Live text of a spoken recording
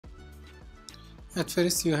At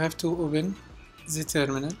first you have to open the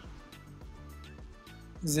terminal,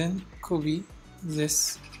 then copy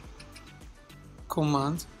this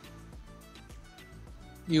command.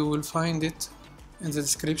 You will find it in the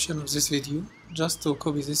description of this video. Just to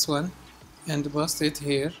copy this one and paste it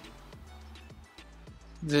here,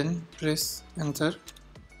 then press enter.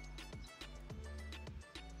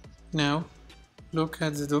 Now look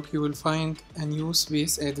at the dock. You will find a new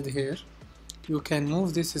space added here. You can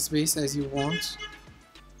move this space as you want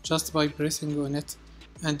just by pressing on it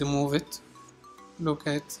and move it. Look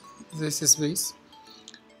at this space.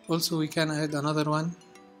 Also we can add another one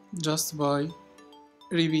just by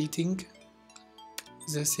repeating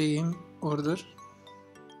the same order.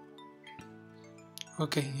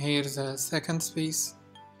 Okay, here's the second space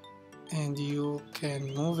and you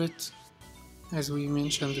can move it as we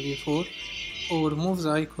mentioned before, or move the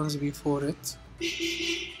icons before it.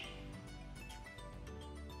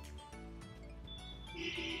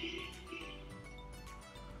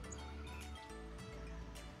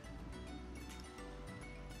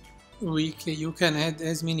 You can add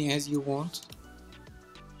as many as you want.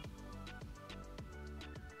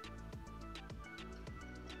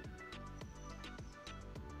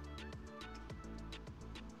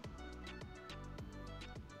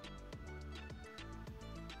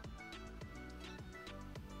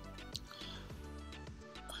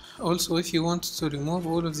 Also, if you want to remove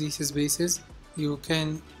all of these spaces, you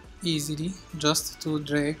can easily just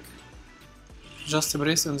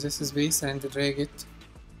press on this space and drag it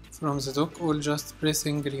from the dock, or just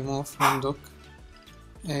pressing remove from dock.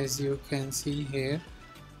 As you can see here,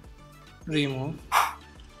 remove,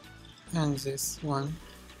 and this one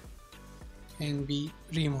can be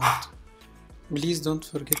removed. Please don't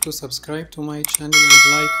forget to subscribe to my channel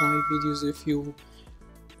and like my videos if you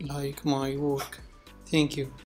like my work. Thank you.